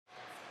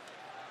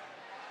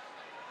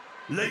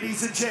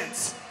Ladies and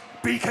gents,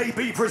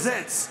 BKB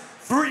presents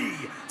 3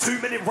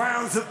 two-minute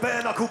rounds of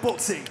bare-knuckle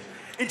boxing.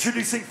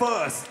 Introducing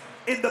first,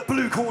 in the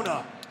blue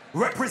corner,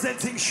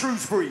 representing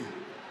Shrewsbury,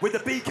 with a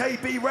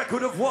BKB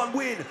record of 1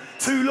 win,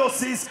 2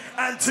 losses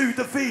and 2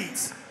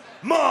 defeats,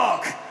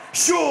 Mark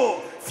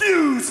Short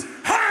Fuse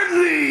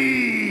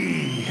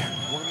Handley!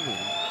 1 win,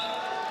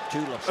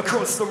 2 losses.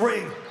 Across the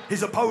ring,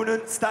 his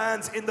opponent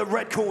stands in the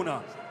red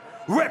corner,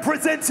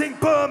 representing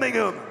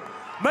Birmingham,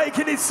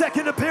 making his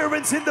second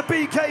appearance in the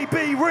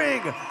BKB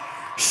ring,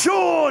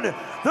 Sean,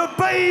 the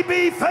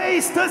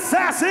baby-faced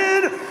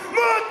assassin,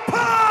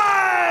 McPIKE!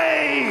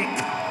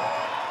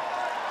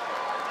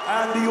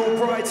 Andy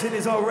Albrighton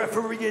is our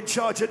referee in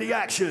charge of the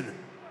action.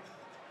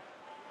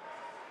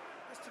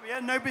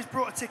 Nobody's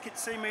brought a ticket to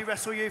see me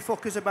wrestle you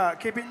fuckers about.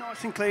 Keep it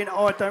nice and clean.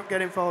 I don't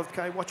get involved,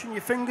 okay? Watching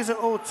your fingers at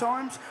all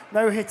times.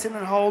 No hitting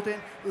and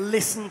holding.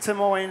 Listen to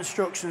my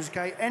instructions,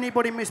 okay?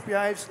 Anybody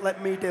misbehaves,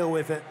 let me deal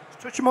with it.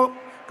 Touch them up.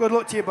 Good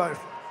luck to you both.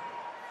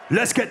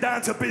 Let's get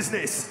down to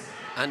business.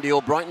 Andy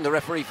Albrighton, the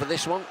referee for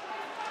this one.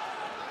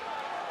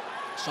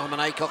 Simon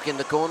Aycock in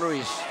the corner,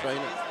 his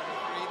trainer.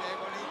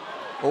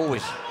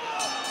 Always.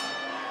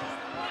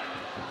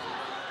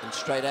 And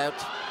straight out.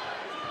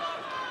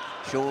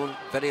 Sean,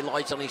 very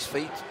light on his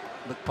feet,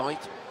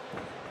 McPIKE.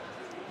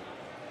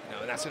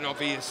 No, that's an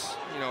obvious,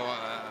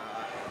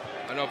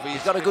 an obvious...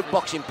 He's got a good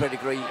boxing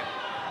pedigree. Yeah.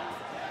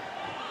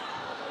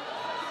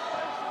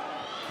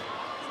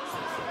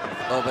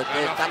 Oh, but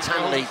that's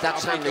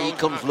Handley, he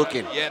comes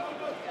looking. Yeah,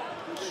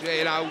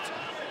 straight out,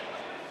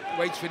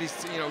 waits for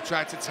this,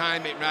 try to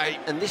time it right.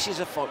 And this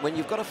is a fight, when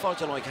you've got a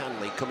fighter like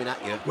Handley coming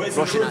at you, Where's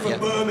rushing at you,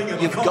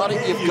 you've got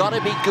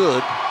to be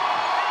good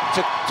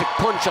to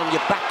punch on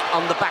your back,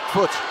 on the back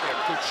foot. Yeah,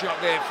 good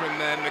shot there from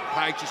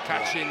McPIKE, just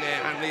catching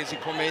Handley as he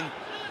come in.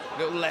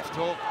 Little left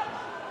hook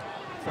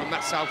from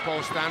that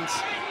southpaw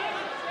stance.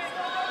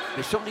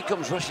 If somebody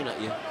comes rushing at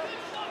you,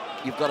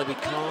 you've got to be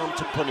calm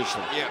to punish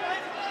them. Yeah.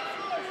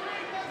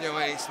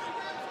 It's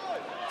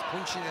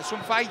punching.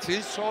 Some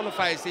fighters, taller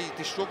fighters,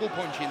 they struggle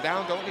punching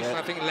down, don't they? Yeah. So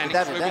I think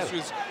Lennox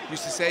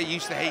Lewis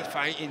used to hate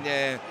fighting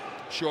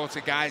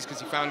shorter guys because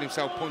he found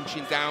himself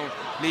punching down,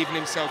 leaving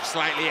himself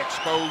slightly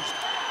exposed.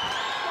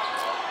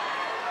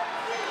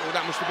 Oh,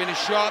 that must have been a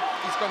shot.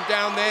 He's gone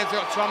down there.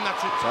 Tom,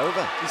 that's it. It's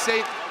over. You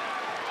say?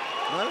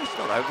 No, it's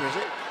not over, is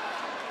it?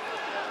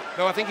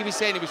 No, I think he was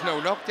saying it was no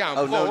knockdown.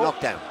 Oh, no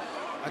knockdown.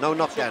 No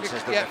knockdown,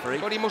 says the referee.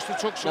 But he must have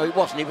took some. No, it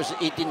wasn't.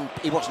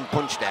 He wasn't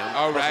punched down.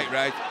 Oh,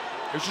 right.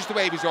 It was just the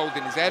way he was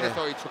holding his head. Yeah. I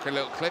thought he took a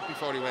little clip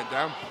before he went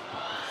down.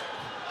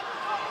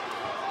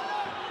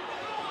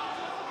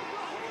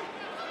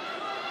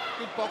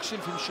 Good boxing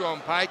from Sean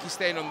Pike. He's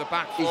staying on the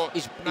back foot.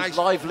 He's nice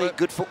lively, footwork.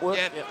 good footwork.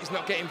 Yeah, he's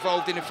not getting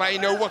involved in a fight. You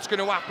know what's going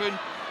to happen.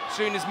 As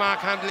soon as Mark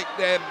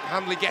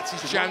Handley gets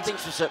his chance. I think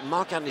for certain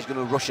Mark Handley's going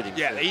to rush at him.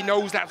 Yeah, he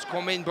knows that's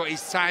coming, but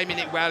he's timing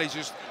it well. He's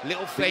just a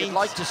little faint. You'd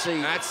like to see.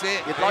 That's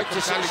it. You'd like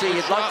to see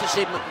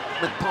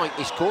McPIKE.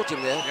 He's caught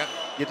him there. Yep.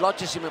 You'd like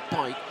to see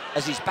McPIKE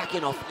as he's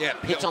backing off,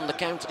 hit on the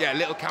counter. Yeah, a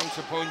little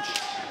counter punch.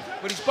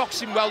 But he's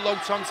boxing well, though,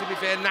 Tom, to be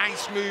fair.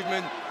 Nice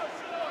movement,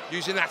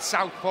 using that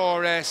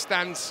southpaw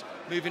stance,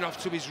 moving off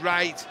to his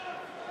right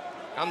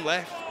and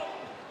left.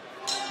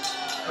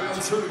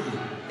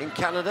 In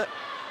Canada,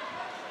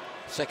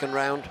 second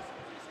round,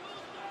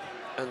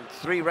 and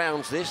 3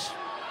 rounds this.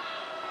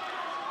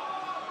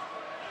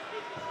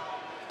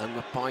 And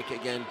McPIKE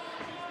again,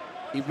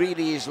 he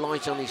really is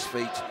light on his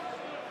feet.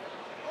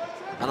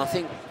 And I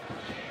think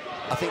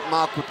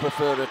Mark would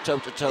prefer a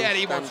toe-to-toe. Yeah,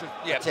 he wants a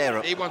tear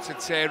up. He wants a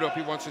tear up.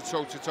 He wants a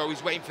toe-to-toe.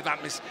 He's waiting for that.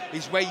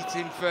 He's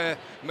waiting for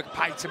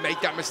McPIKE to make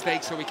that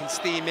mistake so he can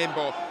steam in.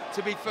 But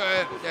to be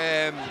fair,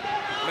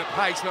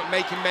 McPike's not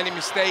making many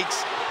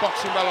mistakes.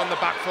 Boxing well on the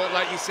back foot,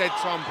 like you said,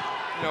 Tom.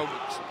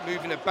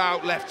 Moving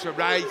about left to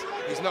right.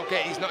 He's not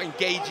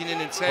engaging in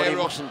a tear up. What he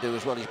mustn't do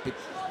as well is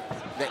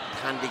let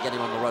Handley get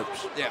him on the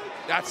ropes. Yeah,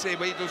 that's it.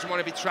 But he doesn't want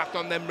to be trapped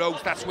on them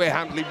ropes. That's where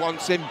Handley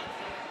wants him.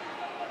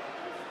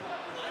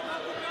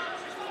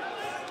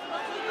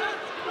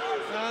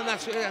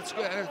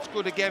 That's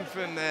good again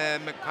from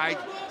McPIKE.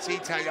 See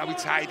how he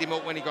tied him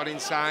up when he got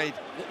inside.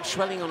 Little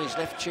swelling on his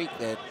left cheek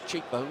there,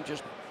 cheekbone,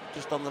 just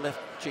on the left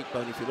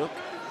cheekbone if you look.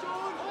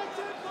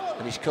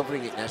 And he's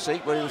covering it now, see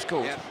where he was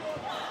caught? Yeah,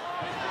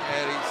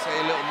 he's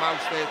a little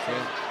mouse there too.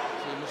 Yeah.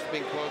 So he must have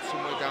been caught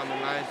somewhere down the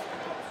line.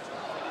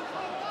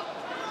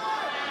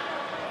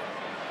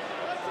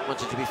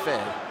 Wanted to be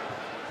fair,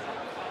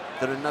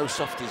 there are no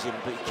softies in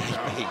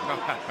BKB.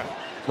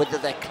 Whether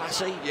they're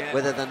classy,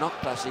 whether they're not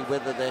classy,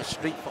 whether they're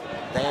street fight,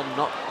 they're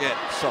not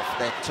soft,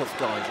 they're tough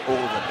guys, all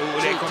of them.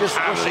 Ooh, See, just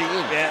rushing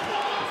in. Yeah.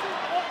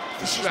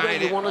 This is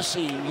where you want to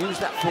see him use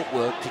that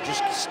footwork to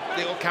just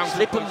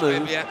slip and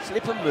move,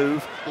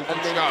 and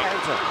then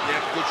counter. Yeah,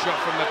 good shot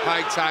from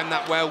McPIKE, timed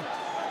that well.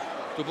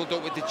 Doubled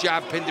up with the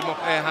jab, pinned him up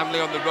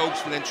Handley on the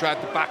ropes, and then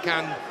tried the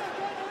backhand.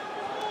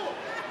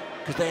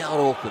 Because they are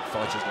awkward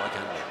fighters like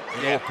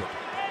Handley. They're awkward.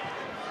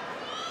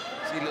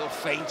 See little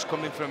feints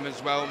coming from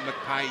as well,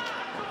 McPIKE.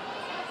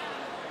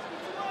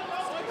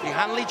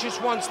 Handley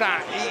just wants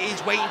that.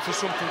 He's waiting for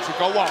something to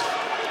go off,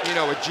 you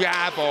know, a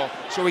jab, or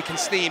so he can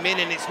steam in,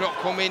 and it's not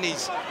coming.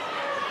 He's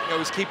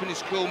keeping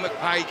his cool,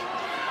 McPIKE.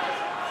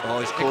 Oh,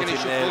 he's caught him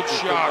there. Good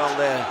shot. Well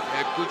there.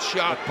 Yeah, good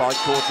shot.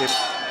 McPIKE caught him.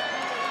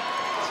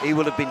 He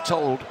would have been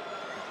told,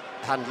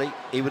 Handley,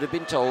 he would have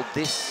been told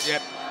this.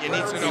 Yep, you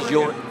need to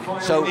know.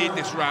 So you need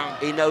this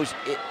round. He knows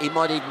he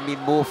might even be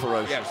more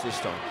ferocious this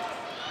time.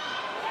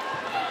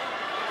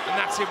 And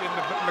that's it with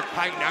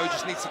McPIKE now. He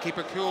just needs to keep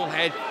a cool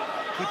head,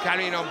 keep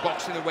carrying on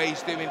boxing the way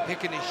he's doing,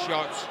 picking his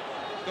shots.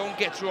 Don't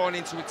get drawn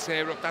into a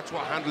tear-up. That's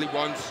what Handley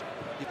wants.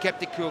 He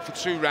kept it cool for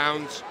 2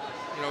 rounds.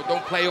 You know,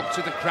 don't play up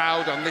to the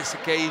crowd on this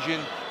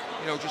occasion.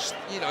 You know, just,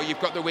 you know, you've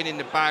got the win in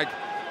the bag.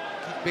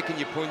 Keep picking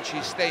your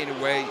punches, staying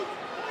away.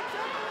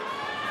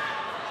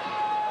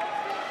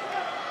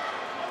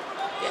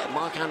 Yeah,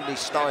 Mark Handley's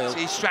style.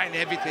 He's trying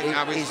everything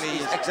now, isn't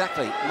he?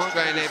 Exactly. Mark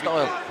Handley's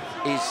style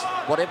is,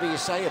 whatever you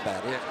say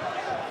about it,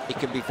 it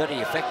can be very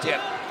effective.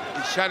 Yeah.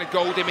 He's trying to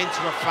goad him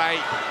into a fight.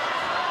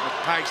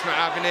 McPike's not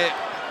having it.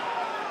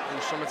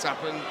 And something's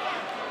happened.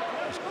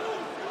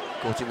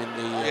 Caught him in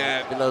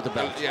the below the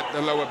belt.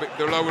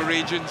 The lower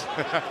regions.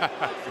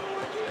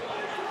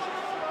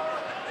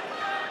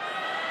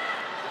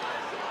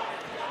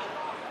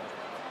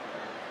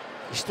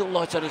 He's still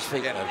light on his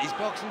feet. Yeah, he's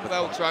boxing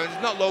well, so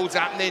there's not loads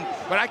happening,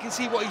 but I can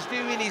see what he's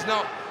doing. He's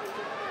not.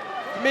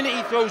 The minute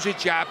he throws a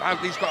jab,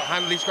 Handley's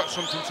got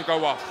something to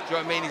go off. Do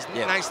you know what I mean? He's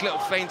nice little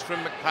feint from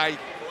McPIKE,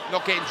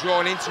 not getting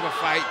drawn into a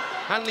fight.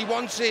 Handley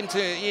wants him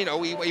to, you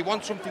know, he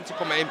wants something to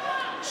come at him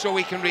so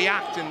he can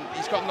react, and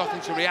he's got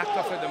nothing to react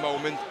off at the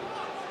moment.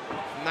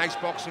 Nice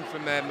boxing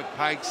from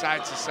McPIKE,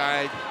 side to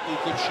side. Ooh,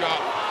 good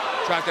shot.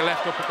 Tried the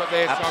left uppercut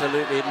there.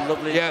 Absolutely,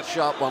 lovely,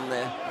 sharp one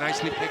there.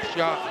 Nicely picked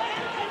shot.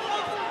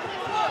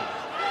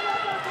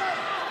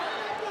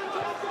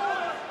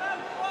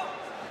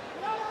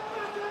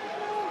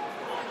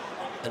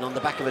 And on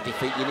the back of a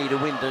defeat, you need a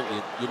win, don't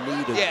you? You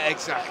need a win. Yeah,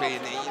 exactly.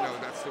 And you know,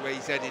 that's the way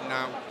he's heading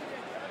now.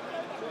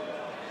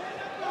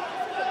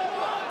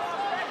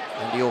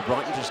 And the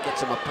Albrighton just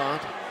gets them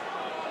apart.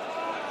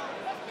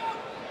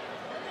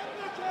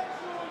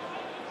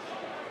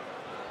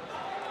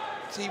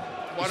 See,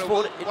 what I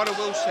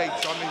will say,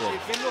 Tom, is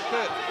if you look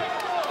at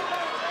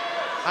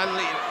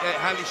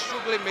Handley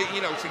struggling,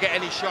 you know, to get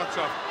any shots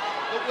off.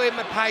 Look where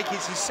McPIKE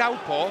is, he's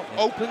southpaw,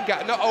 open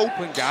guard, not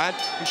open guard.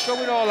 He's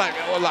showing all that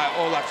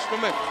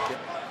stomach.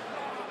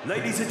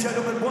 Ladies and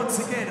gentlemen,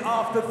 once again,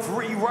 after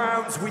 3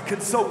 rounds, we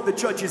consult the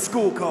judges'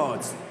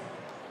 scorecards.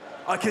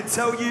 I can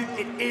tell you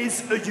it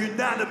is a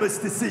unanimous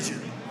decision.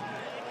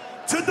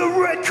 To the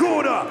red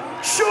corner,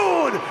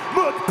 Sean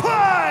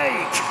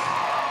McPIKE!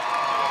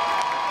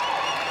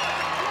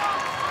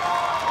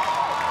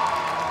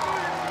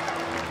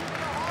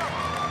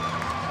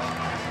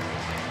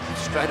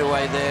 Straight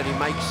away there, he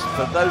makes,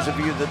 for those of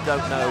you that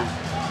don't know,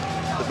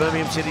 the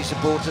Birmingham City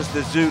supporters,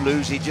 the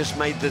Zulus, he just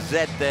made the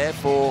Z there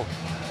for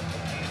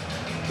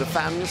the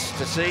fans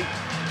to see.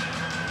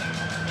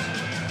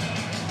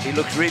 He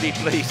looks really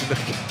pleased.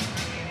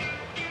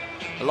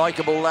 A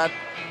likeable lad.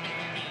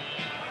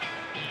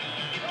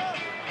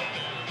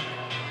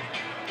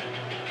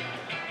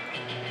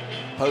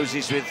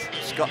 Poses with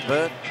Scott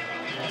Burt,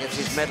 gets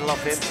his medal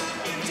off him.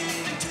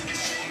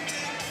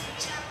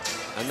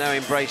 And now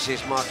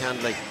embraces Mark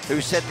Handley, who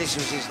said this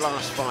was his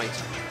last fight.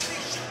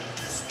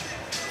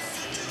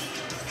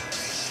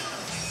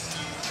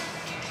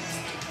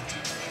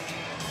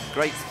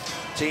 Great,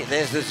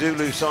 there's the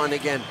Zulu sign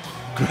again.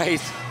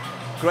 Great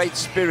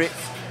spirit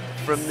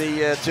from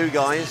the 2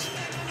 guys.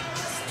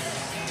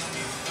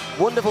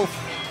 Wonderful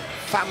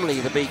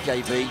family, the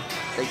BKB.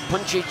 They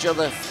punch each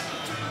other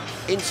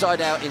inside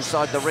out,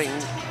 inside the ring,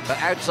 but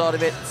outside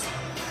of it,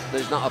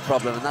 there's not a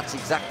problem, and that's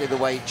exactly the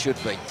way it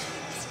should be.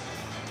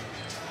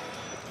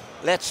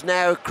 Let's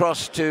now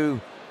cross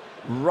to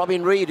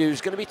Robin Reid,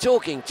 who's going to be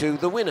talking to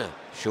the winner,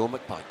 Sean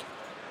McPIKE.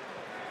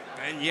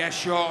 And yes,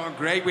 Sean,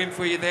 great win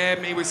for you there.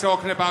 We were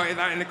talking about it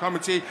that in the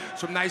commentary.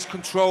 Some nice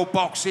controlled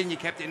boxing. You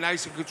kept it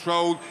nice and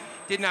controlled.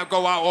 Didn't have to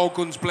go out all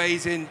guns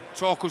blazing.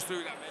 Talk us through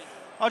that, mate.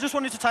 I just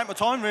wanted to take my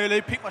time,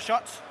 really, pick my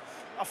shots.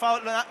 I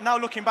felt that now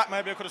looking back,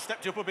 maybe I could have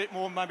stepped up a bit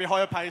more, maybe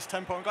higher pace,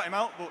 tempo, and got him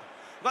out. But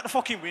I got the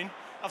fucking win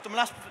after my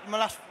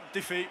last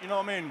defeat. You know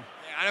what I mean?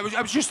 And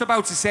I was just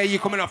about to say, you're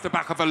coming off the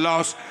back of a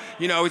loss.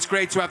 You know, it's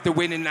great to have the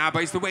win in now,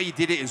 but it's the way you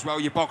did it as well.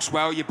 You boxed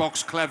well, you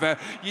boxed clever.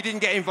 You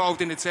didn't get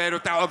involved in the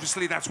tear-up.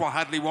 Obviously, that's what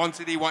Handley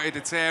wanted. He wanted a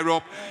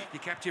tear-up. You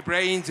kept your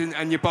brains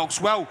and you boxed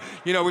well.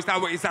 You know, is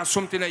that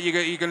something that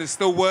you're going to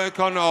still work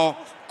on? Or?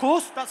 Of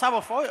course, that's how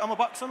I fight. I'm a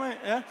boxer, mate,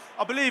 yeah.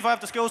 I believe I have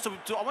the skills to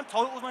I want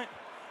titles, mate.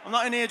 I'm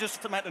not in here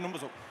just to make the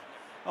numbers up.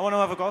 I want to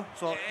have a go.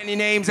 So. Any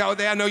names out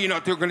there? I know you're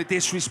not going to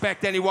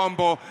disrespect anyone,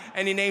 but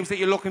any names that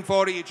you're looking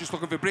for? Are you just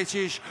looking for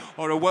British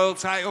or a world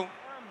title?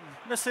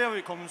 Let's see how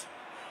it comes.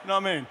 You know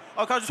what I mean?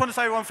 Okay, I just want to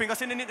say one thing. I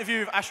seen an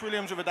interview with Ash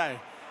Williams the other day,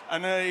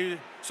 and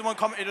someone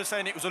commented as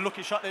saying it was a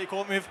lucky shot that he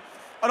caught me with.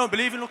 I don't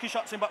believe in lucky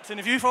shots in boxing.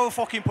 If you throw a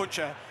fucking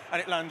puncher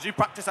and it lands, you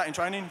practice that in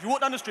training. If you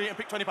walk down the street and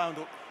pick £20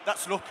 up,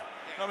 that's luck.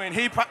 I mean,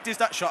 he practiced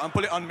that shot and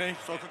put it on me,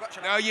 so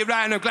congratulations. No, you're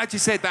right, and I'm glad you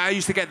said that. I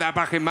used to get that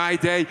back in my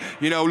day.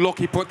 You know,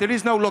 lucky punch. There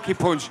is no lucky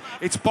punch.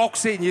 It's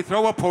boxing. You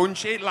throw a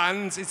punch, it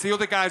lands. It's the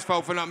other guy's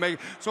fault for not making.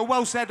 So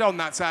well said on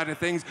that side of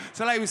things.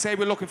 So like we say,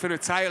 we're looking for a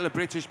title, a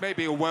British,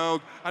 maybe a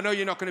world. I know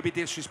you're not going to be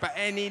disrespect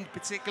any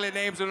particular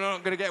names, and I'm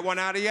not going to get one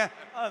out of you.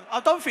 I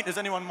don't think there's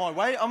anyone my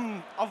weight.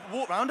 I've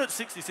walked around at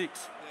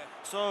 66,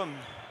 so I'm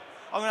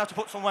going to have to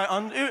put some weight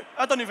on.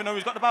 I don't even know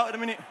who's got the belt at the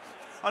minute.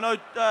 I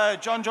know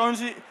John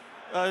Jones.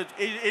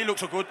 He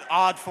looks a good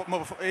hard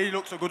he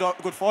looks a good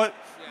fight.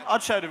 Yeah.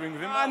 I'd share the ring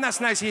with him. And that's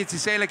nice of you to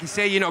say, like you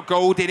say, you're not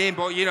golding in,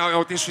 but you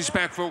know,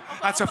 disrespectful.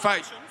 That's a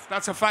fight.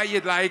 That's a fight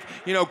you'd like.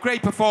 You know,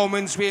 great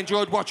performance. We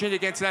enjoyed watching you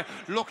again today.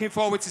 Looking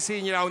forward to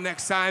seeing you out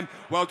next time.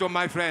 Well done,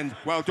 my friend.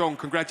 Well done.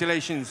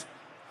 Congratulations.